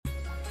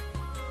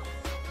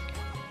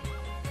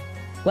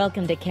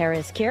Welcome to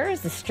Kara's Cures,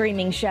 the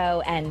streaming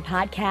show and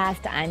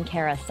podcast. I'm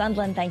Kara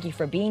Sundlun. Thank you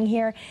for being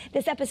here.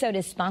 This episode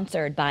is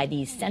sponsored by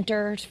the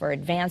Centers for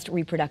Advanced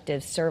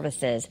Reproductive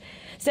Services.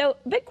 So,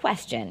 big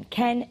question.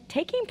 Can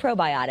taking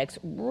probiotics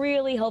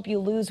really help you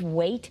lose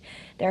weight?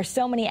 There are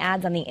so many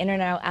ads on the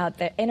internet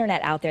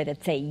out there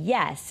that say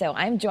yes. So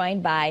I'm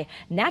joined by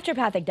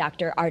naturopathic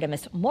Dr.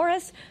 Artemis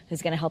Morris,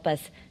 who's going to help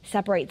us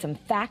separate some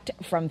fact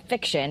from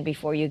fiction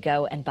before you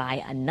go and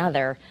buy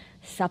another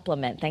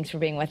supplement. Thanks for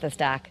being with us,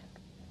 Doc.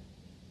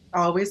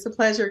 Always a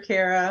pleasure,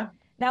 Kara.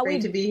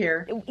 Great to be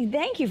here.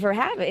 Thank you for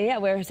having. Yeah,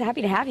 we're so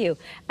happy to have you.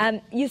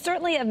 You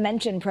certainly have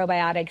mentioned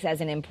probiotics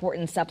as an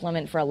important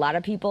supplement for a lot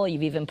of people.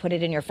 You've even put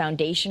it in your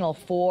foundational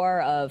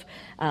four of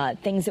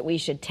things that we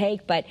should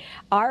take. But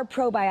are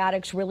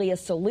probiotics really a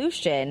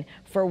solution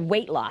for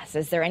weight loss?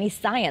 Is there any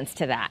science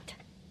to that?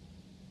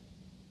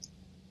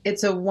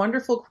 It's a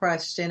wonderful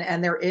question,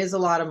 and there is a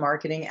lot of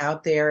marketing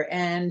out there.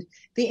 And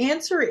the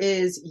answer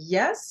is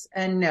yes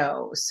and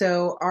no.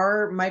 So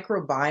our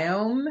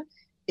microbiome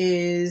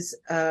is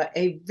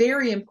a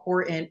very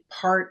important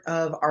part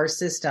of our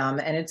system,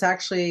 and it's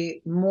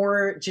actually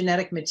more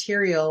genetic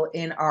material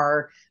in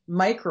our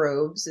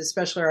microbes,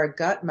 especially our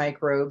gut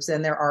microbes,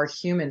 than there are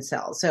human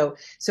cells.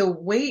 So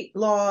weight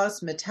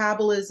loss,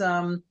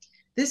 metabolism,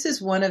 this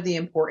is one of the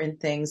important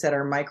things that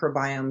our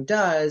microbiome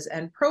does,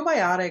 and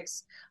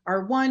probiotics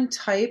are one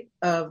type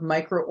of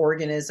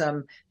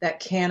microorganism that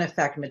can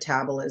affect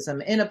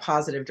metabolism in a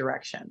positive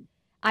direction.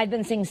 I've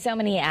been seeing so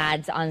many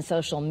ads on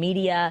social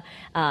media,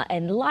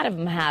 and a lot of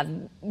them have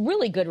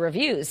really good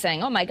reviews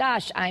saying, oh my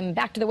gosh, I'm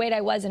back to the weight I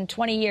was in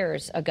 20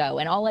 years ago.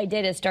 And all I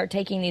did is start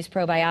taking these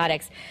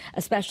probiotics,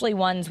 especially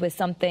ones with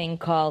something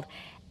called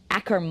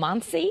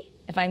Akkermansia,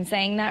 if I'm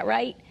saying that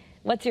right.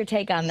 What's your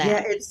take on that?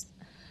 Yeah,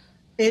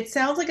 it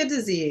sounds like a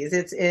disease.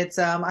 It's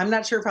I'm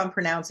not sure if I'm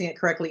pronouncing it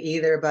correctly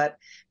either, but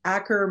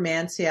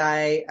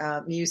Akkermansia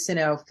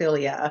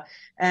muciniphila.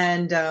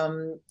 And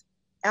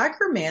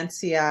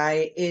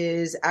Akkermansia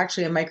is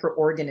actually a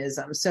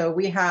microorganism. So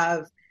we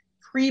have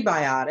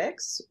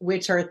prebiotics,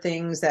 which are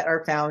things that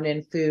are found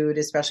in food,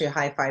 especially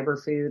high fiber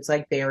foods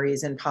like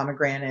berries and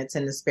pomegranates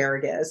and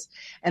asparagus.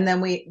 And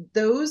then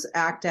those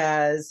act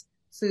as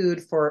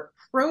food for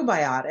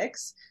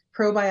probiotics.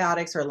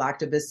 Probiotics are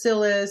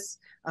lactobacillus.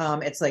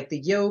 It's like the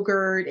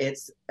yogurt,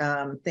 it's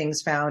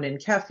things found in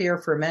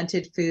kefir,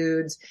 fermented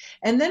foods.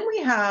 And then we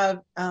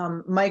have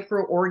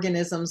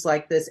microorganisms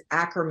like this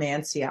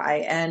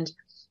Akkermansia, and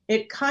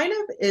it kind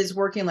of is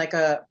working like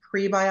a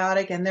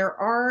prebiotic. And there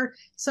are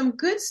some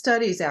good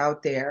studies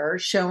out there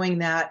showing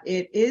that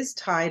it is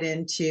tied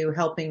into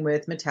helping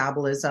with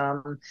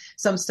metabolism.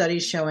 Some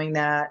studies showing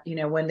that,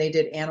 when they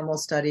did animal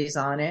studies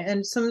on it,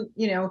 and some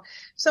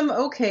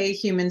okay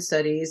human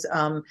studies,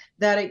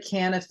 that it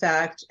can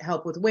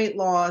help with weight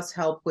loss,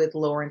 help with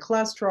lowering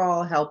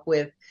cholesterol, help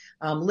with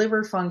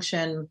liver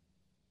function.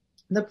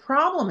 The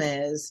problem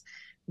is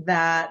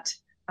that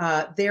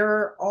there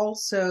are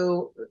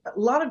also a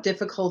lot of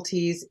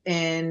difficulties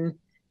in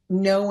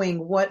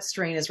knowing what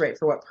strain is right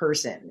for what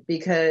person,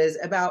 because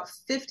about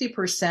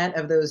 50%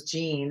 of those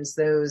genes,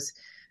 those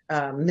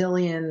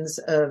millions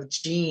of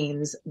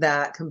genes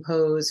that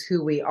compose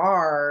who we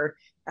are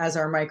as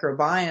our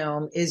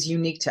microbiome, is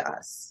unique to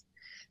us.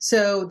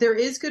 So there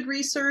is good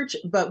research,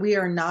 but we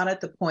are not at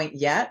the point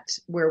yet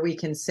where we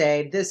can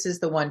say this is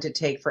the one to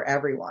take for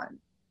everyone.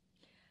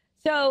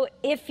 So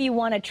if you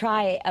want to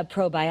try a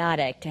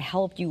probiotic to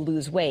help you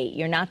lose weight,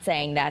 you're not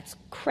saying that's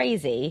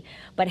crazy,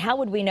 but how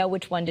would we know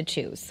which one to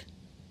choose?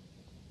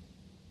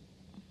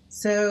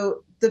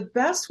 So the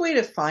best way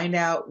to find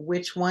out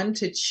which one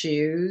to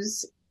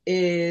choose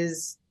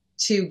is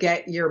to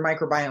get your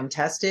microbiome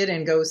tested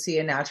and go see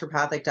a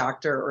naturopathic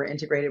doctor or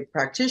integrative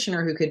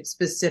practitioner who could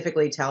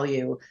specifically tell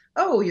you,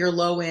 oh, you're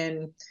low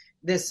in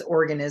this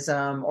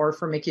organism or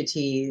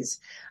Firmicutes.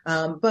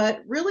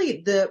 But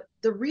really the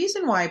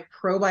reason why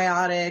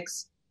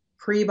probiotics,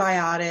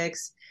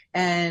 prebiotics,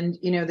 and,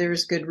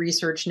 there's good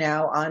research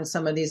now on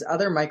some of these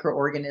other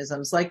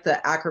microorganisms like the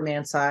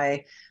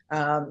Akkermansia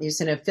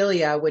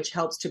muciniphila, which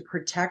helps to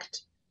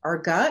protect our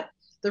gut.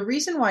 The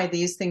reason why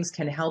these things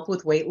can help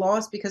with weight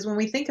loss, because when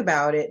we think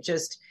about it,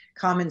 just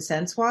common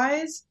sense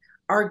wise,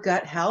 our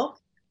gut health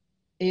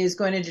is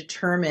going to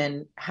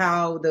determine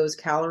how those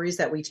calories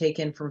that we take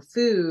in from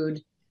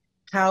food,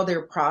 how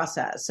they're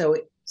processed.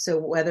 So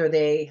whether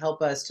they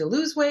help us to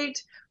lose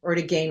weight or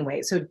to gain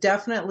weight. So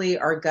definitely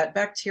our gut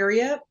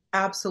bacteria,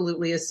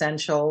 absolutely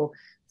essential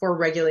for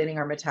regulating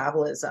our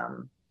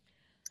metabolism.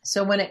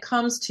 So when it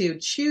comes to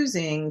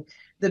choosing,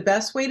 the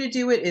best way to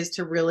do it is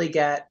to really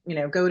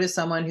go to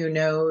someone who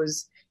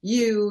knows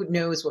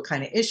what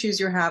kind of issues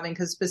you're having,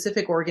 because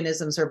specific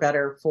organisms are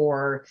better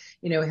for,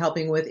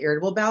 helping with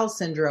irritable bowel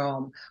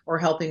syndrome or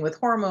helping with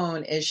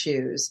hormone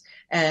issues.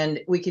 And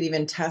we could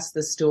even test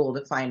the stool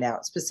to find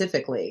out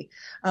specifically.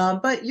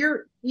 But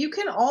you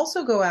can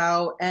also go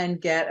out and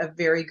get a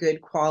very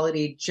good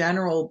quality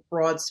general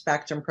broad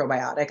spectrum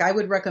probiotic. I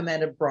would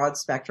recommend a broad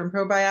spectrum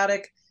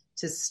probiotic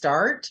to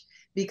start,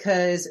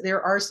 because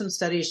there are some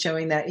studies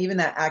showing that even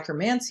that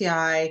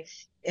Akkermansia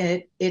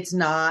it's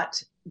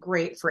not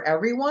great for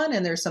everyone.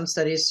 And there's some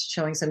studies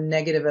showing some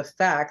negative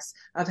effects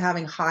of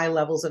having high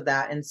levels of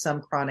that in some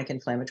chronic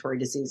inflammatory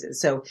diseases.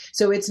 So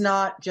it's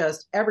not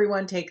just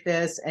everyone take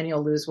this and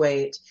you'll lose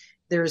weight.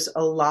 There's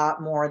a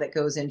lot more that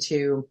goes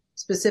into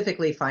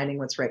specifically finding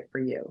what's right for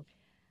you.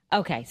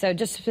 Okay, so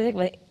just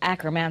specifically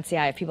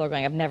Akkermansia, if people are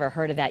going, I've never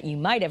heard of that. You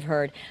might have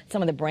heard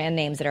some of the brand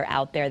names that are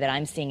out there that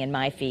I'm seeing in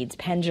my feeds.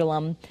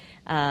 Pendulum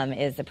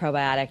is the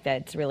probiotic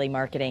that's really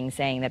marketing,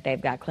 saying that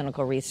they've got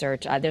clinical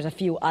research. There's a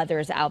few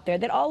others out there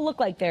that all look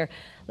like they're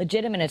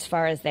legitimate as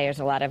far as there's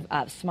a lot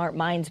of smart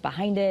minds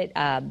behind it,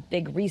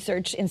 big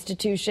research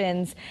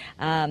institutions.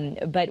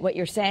 But what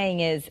you're saying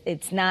is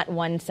it's not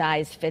one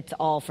size fits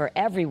all for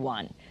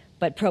everyone,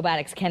 but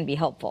probiotics can be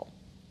helpful.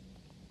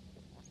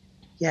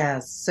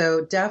 Yes.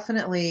 So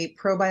definitely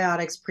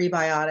probiotics,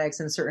 prebiotics,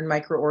 and certain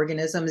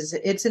microorganisms.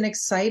 It's an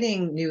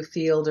exciting new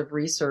field of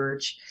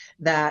research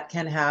that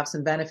can have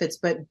some benefits,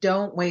 but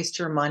don't waste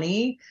your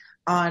money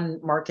on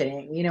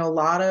marketing. A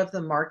lot of the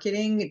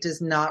marketing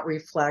does not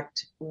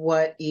reflect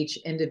what each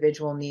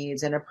individual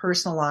needs, and a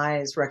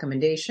personalized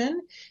recommendation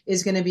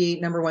is going to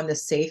be, number one, the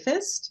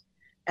safest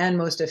and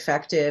most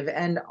effective.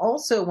 And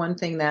also one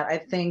thing that I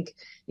think,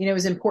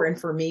 is important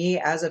for me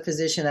as a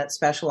physician that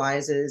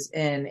specializes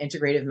in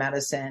integrative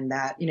medicine,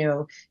 that,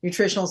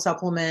 nutritional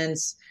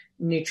supplements,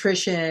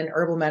 nutrition,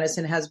 herbal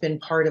medicine has been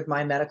part of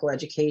my medical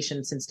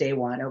education since day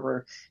one,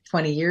 over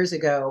 20 years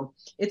ago.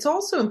 It's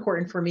also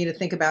important for me to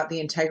think about the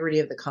integrity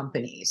of the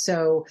company.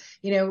 So,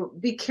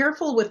 be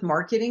careful with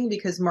marketing,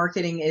 because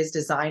marketing is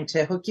designed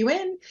to hook you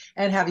in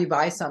and have you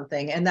buy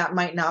something. And that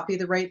might not be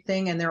the right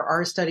thing. And there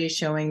are studies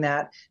showing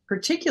that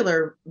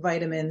particular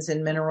vitamins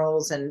and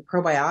minerals and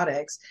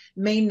probiotics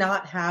may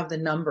not have the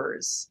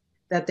numbers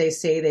that they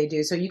say they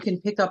do. So you can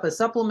pick up a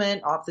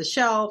supplement off the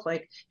shelf.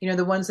 Like,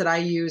 the ones that I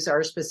use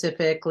are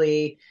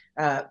specifically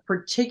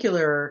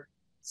particular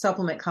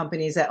supplement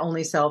companies that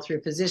only sell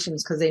through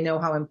physicians, because they know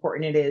how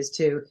important it is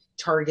to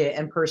target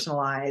and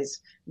personalize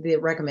the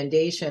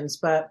recommendations.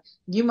 But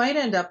you might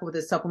end up with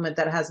a supplement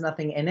that has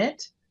nothing in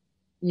it.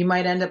 You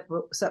might end up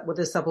with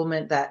a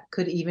supplement that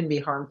could even be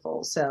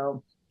harmful.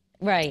 So,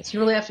 right. So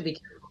you really have to be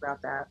careful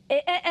about that.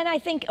 And I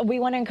think we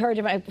want to encourage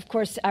them. Of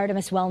course,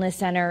 Artemis Wellness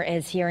Center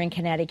is here in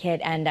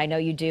Connecticut, and I know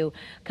you do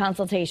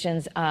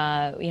consultations,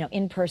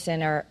 in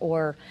person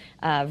or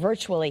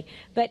virtually.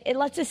 But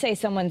let's just say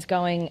someone's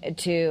going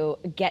to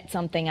get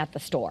something at the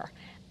store.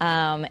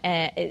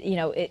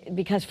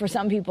 Because for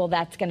some people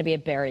that's going to be a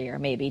barrier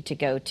maybe to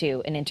go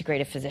to an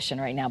integrative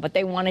physician right now, but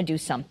they want to do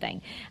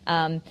something.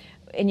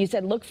 And you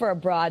said look for a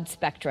broad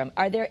spectrum.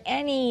 Are there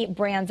any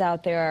brands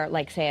out there,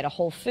 like say at a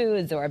Whole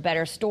Foods or a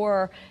Better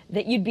Store,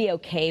 that you'd be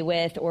okay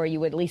with, or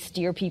you would at least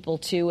steer people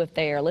to if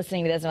they are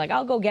listening to this and like,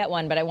 I'll go get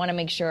one, but I want to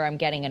make sure I'm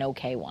getting an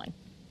okay one?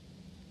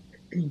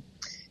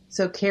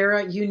 So,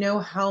 Kara, you know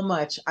how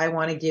much I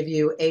want to give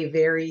you a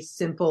very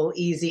simple,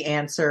 easy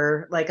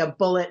answer, like a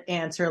bullet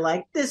answer,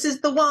 like this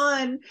is the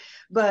one.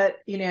 But,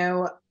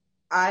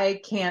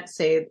 I can't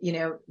say,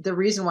 the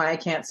reason why I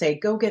can't say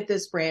go get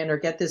this brand or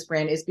get this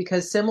brand is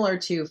because, similar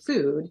to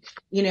food,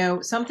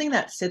 something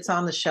that sits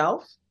on the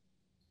shelf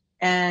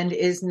and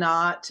is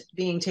not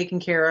being taken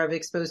care of,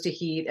 exposed to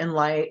heat and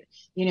light,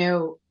 you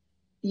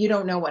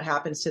don't know what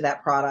happens to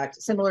that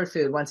product. Similar to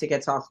food once it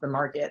gets off the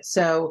market.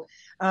 So,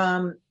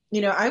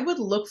 I would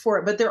look for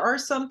it, but there are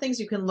some things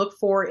you can look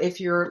for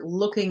if you're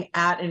looking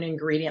at an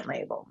ingredient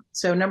label.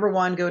 So number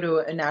one, go to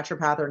a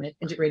naturopath or an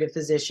integrative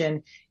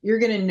physician. You're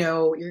going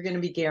to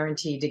be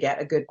guaranteed to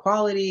get a good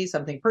quality,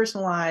 something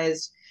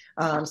personalized,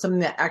 something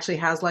that actually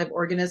has live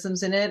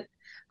organisms in it,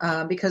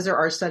 because there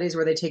are studies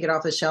where they take it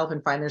off the shelf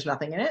and find there's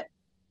nothing in it,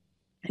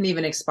 and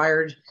even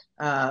expired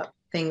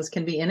things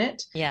can be in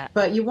it. Yeah.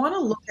 But you want to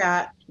look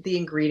at the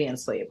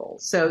ingredients label.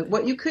 So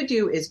what you could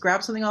do is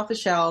grab something off the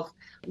shelf,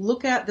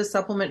 look at the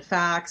supplement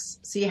facts,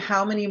 see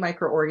how many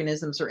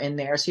microorganisms are in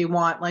there. So you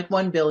want like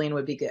 1 billion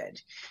would be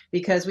good,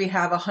 because we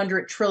have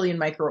 100 trillion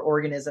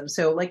microorganisms.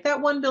 So like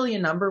that 1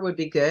 billion number would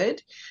be good.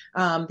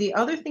 The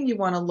other thing you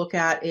want to look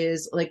at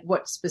is like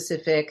what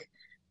specific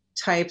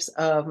types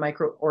of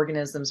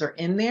microorganisms are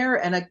in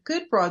there. And a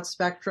good broad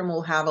spectrum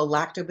will have a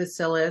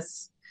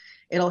lactobacillus,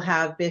 it'll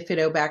have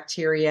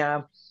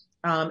bifidobacteria,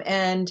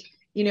 and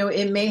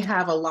it may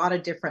have a lot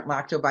of different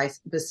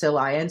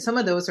lactobacilli, and some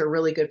of those are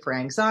really good for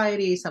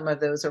anxiety. Some of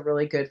those are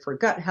really good for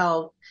gut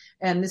health.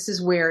 And this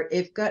is where,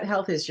 if gut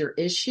health is your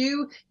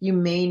issue, you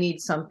may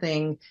need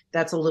something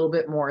that's a little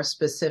bit more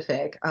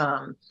specific.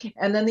 And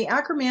then the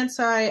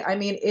Akkermansia,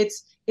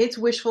 it's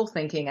wishful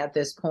thinking at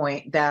this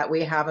point that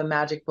we have a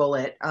magic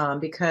bullet,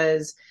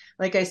 because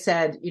like I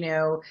said,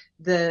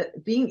 the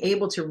being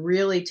able to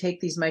really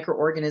take these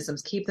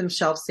microorganisms, keep them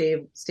shelf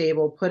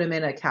stable, put them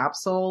in a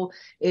capsule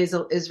is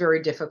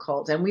very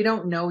difficult. And we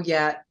don't know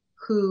yet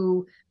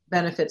who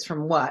benefits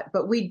from what.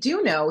 But we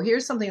do know,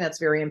 here's something that's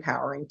very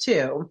empowering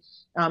too,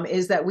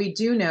 is that we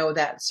do know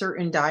that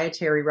certain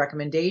dietary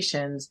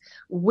recommendations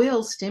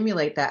will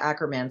stimulate that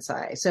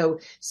Akkermansia. So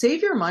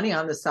save your money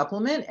on the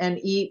supplement and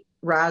eat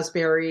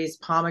raspberries,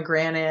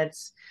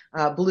 pomegranates,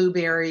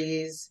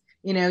 blueberries,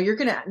 you're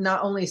going to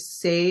not only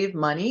save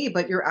money,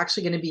 but you're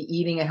actually going to be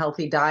eating a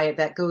healthy diet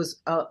that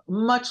goes a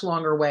much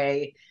longer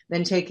way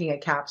than taking a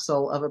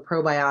capsule of a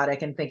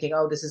probiotic and thinking,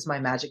 oh, this is my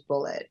magic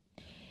bullet.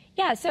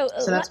 Yeah, so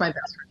that's my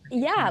best.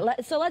 Yeah,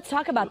 so let's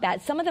talk about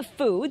that. Some of the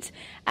foods,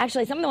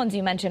 actually, some of the ones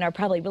you mentioned are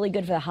probably really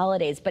good for the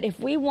holidays. But if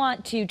we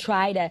want to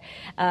try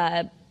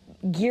to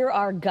gear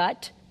our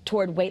gut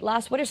toward weight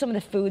loss, what are some of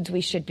the foods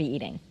we should be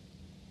eating?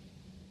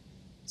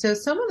 So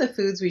some of the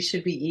foods we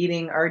should be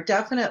eating are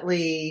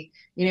definitely,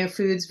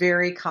 foods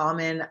very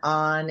common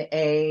on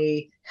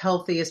a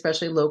healthy,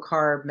 especially low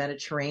carb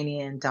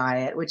Mediterranean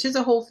diet, which is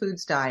a whole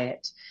foods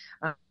diet.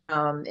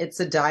 It's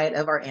a diet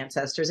of our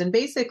ancestors. And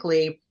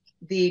basically,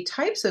 the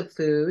types of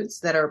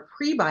foods that are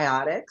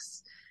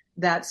prebiotics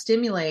that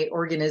stimulate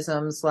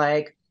organisms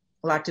like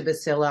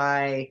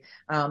lactobacilli,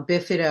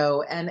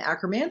 bifido, and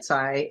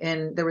Akkermansia.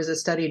 And there was a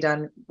study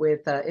done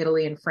with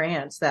Italy and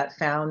France that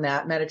found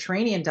that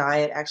Mediterranean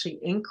diet actually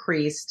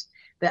increased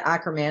the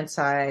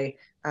Akkermansia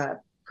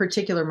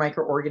particular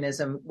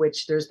microorganism,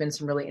 which there's been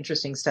some really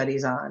interesting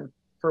studies on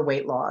for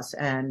weight loss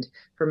and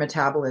for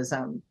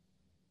metabolism.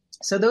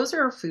 So those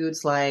are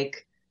foods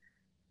like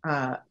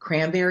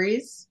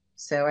cranberries.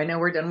 So I know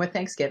we're done with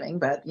Thanksgiving,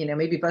 but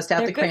maybe bust out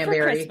They're the good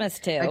cranberry for Christmas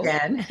too.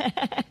 Again.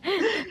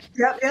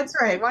 Yep, that's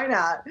right. Why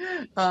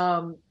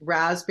not?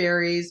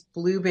 Raspberries,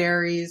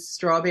 blueberries,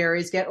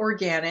 strawberries. Get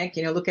organic.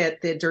 Look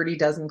at the Dirty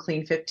Dozen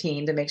Clean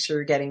 15 to make sure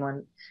you're getting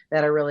one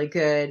that are really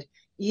good.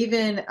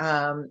 Even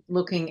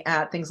looking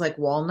at things like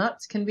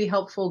walnuts can be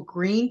helpful.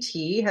 Green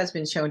tea has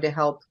been shown to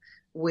help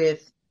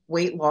with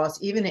weight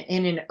loss, even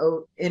in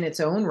its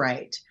own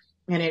right.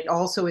 And it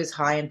also is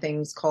high in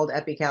things called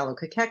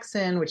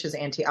epicallocachexin, which is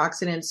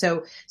antioxidants.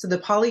 So the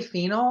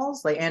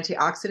polyphenols, like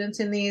antioxidants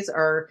in these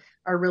are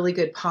really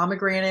good.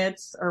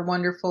 Pomegranates are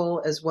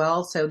wonderful as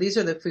well. So these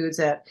are the foods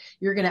that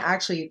you're going to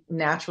actually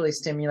naturally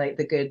stimulate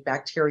the good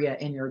bacteria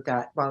in your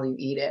gut while you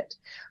eat it.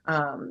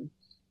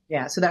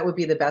 So that would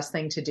be the best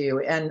thing to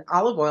do. And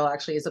olive oil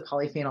actually is a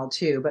polyphenol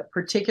too, but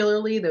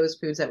particularly those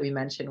foods that we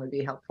mentioned would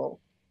be helpful.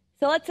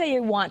 So let's say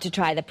you want to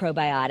try the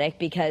probiotic,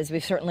 because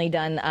we've certainly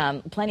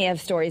done plenty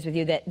of stories with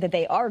you that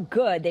they are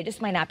good. They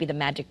just might not be the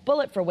magic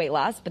bullet for weight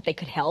loss, but they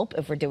could help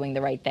if we're doing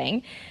the right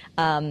thing.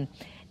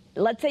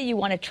 Let's say you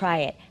want to try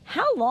it.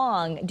 How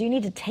long do you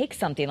need to take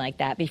something like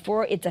that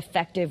before it's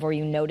effective or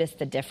you notice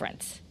the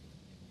difference?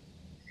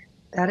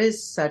 That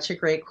is such a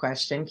great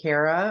question,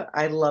 Kara.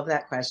 I love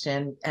that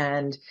question.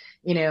 And,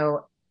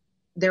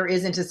 there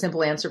isn't a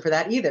simple answer for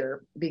that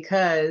either,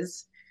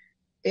 because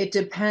it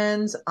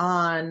depends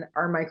on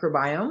our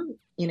microbiome.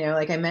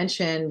 Like I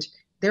mentioned,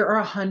 there are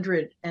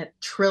 100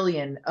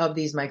 trillion of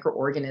these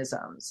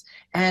microorganisms,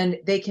 and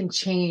they can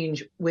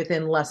change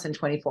within less than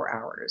 24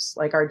 hours.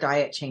 Like our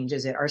diet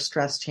changes it, our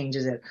stress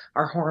changes it,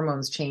 our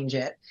hormones change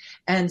it.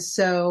 And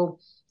so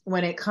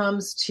when it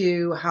comes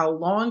to how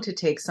long to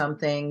take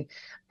something,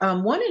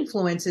 one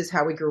influence is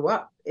how we grew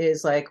up,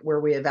 is like where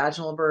we had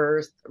vaginal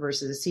birth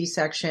versus a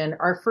C-section.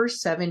 Our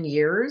first 7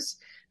 years,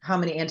 how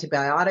many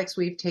antibiotics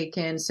we've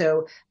taken.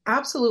 So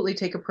absolutely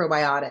take a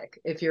probiotic.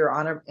 If you're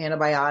on an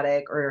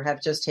antibiotic or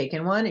have just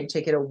taken one, you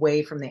take it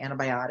away from the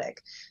antibiotic.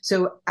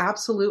 So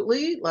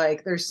absolutely,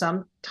 like there's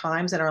some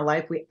times in our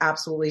life we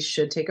absolutely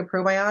should take a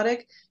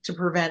probiotic to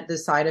prevent the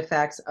side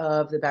effects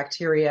of the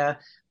bacteria,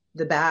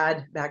 the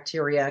bad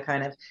bacteria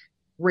kind of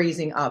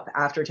raising up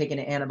after taking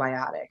an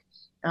antibiotic.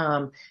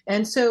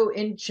 And so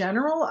in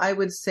general, I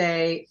would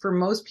say for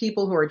most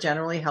people who are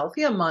generally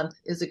healthy, a month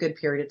is a good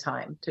period of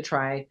time to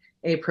try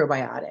a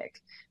probiotic.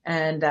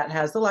 And that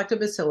has the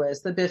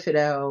lactobacillus, the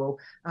bifido.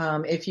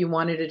 If you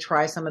wanted to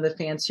try some of the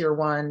fancier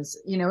ones,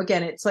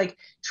 again, it's like,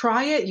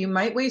 try it. You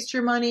might waste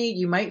your money.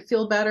 You might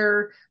feel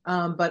better.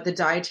 But the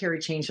dietary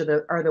changes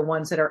are the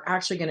ones that are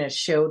actually going to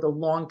show the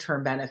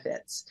long-term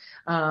benefits.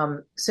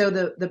 So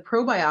the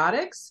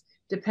probiotics,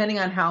 depending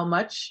on how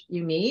much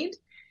you need,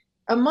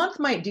 a month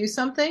might do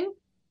something.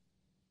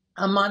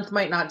 A month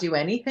might not do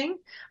anything.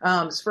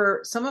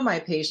 For some of my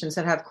patients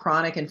that have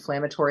chronic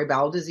inflammatory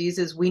bowel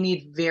diseases, we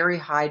need very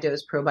high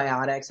dose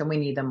probiotics, and we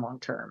need them long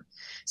term.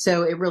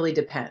 So it really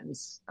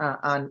depends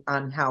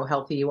on how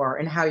healthy you are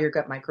and how your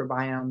gut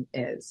microbiome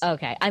is.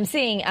 Okay. I'm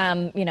seeing,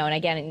 and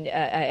again,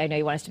 I know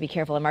you want us to be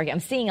careful in marketing. I'm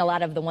seeing a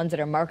lot of the ones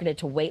that are marketed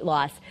to weight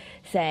loss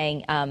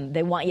saying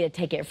they want you to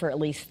take it for at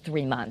least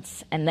 3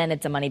 months, and then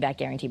it's a money back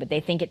guarantee. But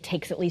they think it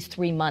takes at least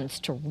 3 months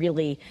to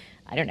really,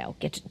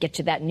 get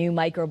to that new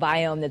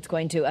microbiome that's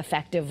going to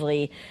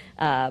effectively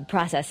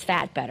process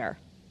fat better.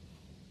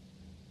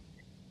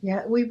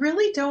 Yeah, we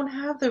really don't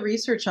have the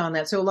research on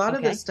that. So a lot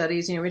of the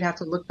studies, we'd have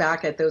to look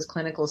back at those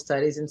clinical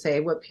studies and say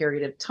what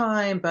period of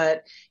time.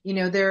 But,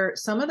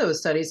 some of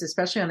those studies,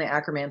 especially on the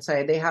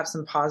Akkermansia, they have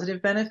some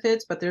positive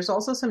benefits, but there's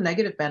also some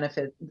negative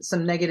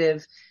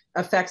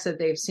effects that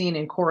they've seen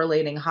in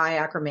correlating high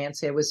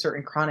Akkermansia with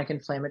certain chronic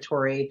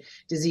inflammatory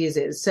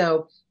diseases.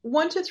 So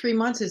 1 to 3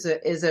 months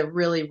is a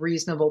really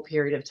reasonable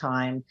period of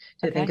time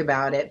to think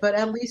about it, but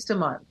at least a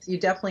month. You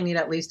definitely need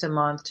at least a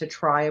month to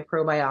try a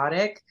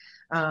probiotic.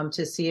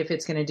 to see if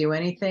it's going to do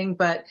anything.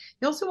 But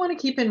you also want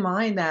to keep in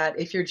mind that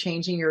if you're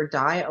changing your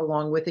diet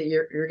along with it,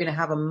 you're going to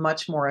have a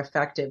much more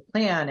effective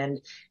plan.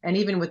 And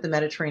even with the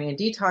Mediterranean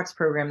detox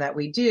program that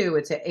we do,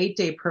 it's an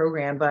 8-day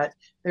program, but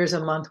there's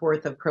a month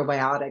worth of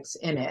probiotics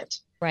in it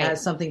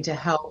as something to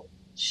help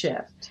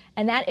shift.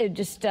 And that is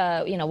just,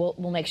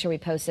 we'll make sure we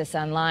post this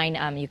online.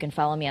 You can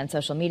follow me on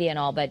social media and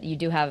all, but you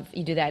do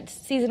that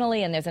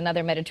seasonally, and there's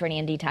another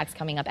Mediterranean detox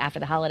coming up after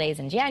the holidays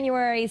in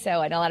January. So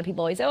I know a lot of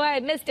people always say, oh,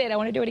 I missed it, I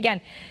want to do it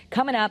again.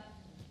 Coming up,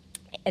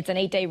 it's an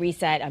 8-day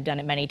reset. I've done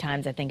it many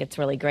times. I think it's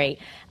really great.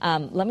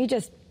 Let me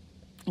just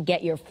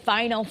get your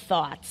final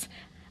thoughts.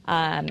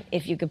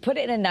 If you could put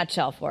it in a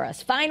nutshell for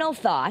us. Final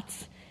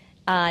thoughts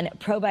on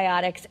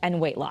probiotics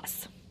and weight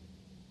loss.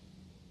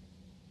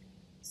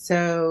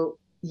 So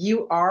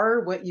you are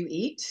what you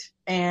eat,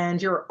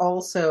 and you're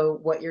also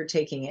what you're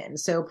taking in.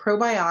 So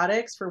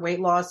probiotics for weight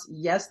loss,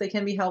 yes, they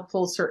can be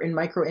helpful. Certain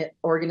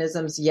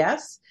microorganisms,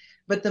 yes.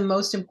 But the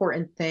most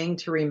important thing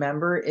to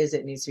remember is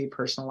it needs to be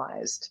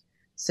personalized.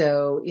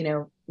 So,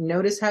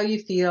 notice how you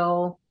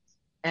feel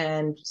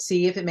and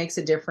see if it makes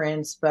a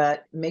difference,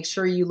 but make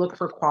sure you look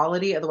for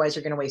quality. Otherwise,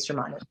 you're going to waste your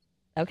money.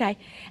 Okay.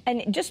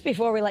 And just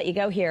before we let you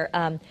go here,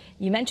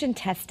 you mentioned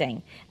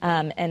testing,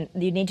 and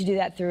you need to do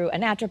that through a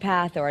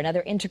naturopath or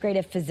another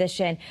integrative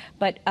physician.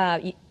 But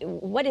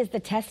what is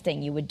the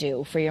testing you would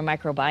do for your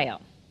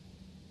microbiome?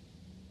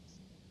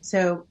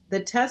 So the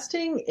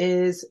testing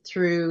is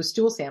through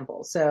stool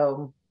samples.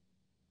 So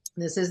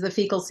this is the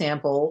fecal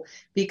sample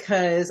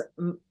because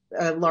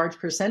a large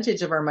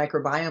percentage of our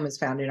microbiome is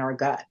found in our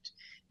gut.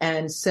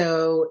 And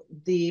so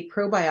the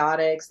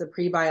probiotics, the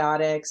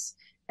prebiotics,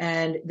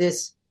 and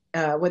this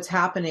what's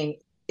happening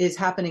is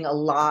happening a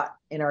lot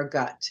in our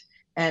gut.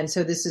 And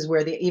so this is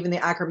where even the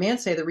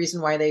Akkermansia, the reason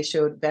why they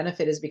showed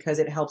benefit is because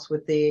it helps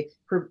with the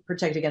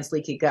protect against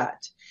leaky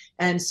gut.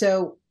 And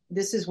so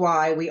this is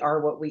why we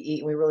are what we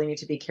eat. And we really need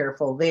to be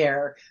careful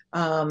there.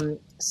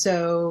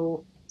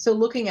 So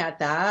looking at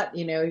that,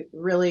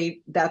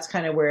 really that's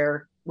kind of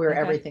where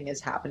everything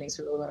is happening.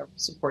 So we really want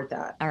to support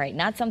that. All right.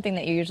 Not something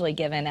that you're usually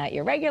given at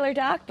your regular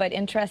doc, but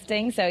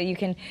interesting. So you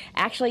can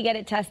actually get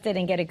it tested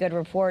and get a good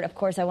report. Of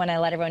course, I want to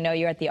let everyone know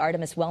you're at the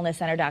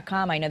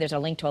ArtemisWellnessCenter.com. I know there's a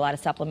link to a lot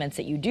of supplements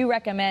that you do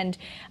recommend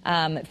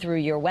through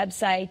your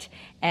website.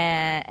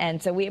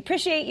 And so we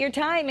appreciate your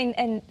time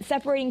and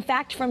separating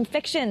fact from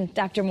fiction,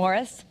 Dr.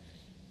 Morris.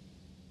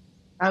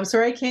 I'm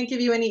sorry I can't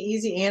give you any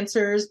easy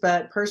answers,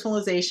 but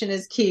personalization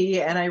is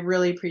key, and I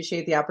really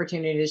appreciate the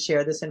opportunity to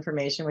share this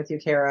information with you,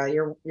 Kara.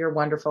 You're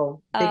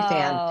wonderful. Big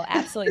fan. Oh,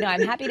 absolutely. No,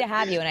 I'm happy to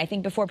have you, and I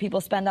think before people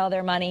spend all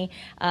their money,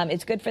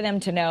 it's good for them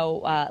to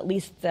know, at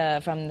least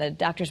from the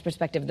doctor's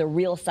perspective, the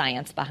real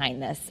science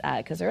behind this,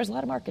 because there is a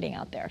lot of marketing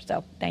out there.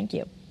 So thank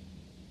you.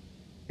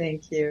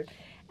 Thank you.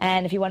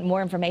 And if you want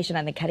more information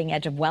on the cutting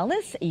edge of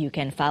wellness, you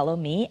can follow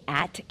me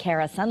at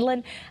Kara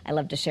Sundlun. I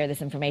love to share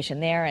this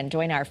information there, and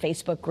join our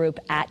Facebook group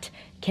at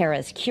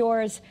Kara's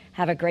Cures.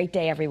 Have a great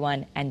day,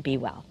 everyone, and be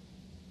well.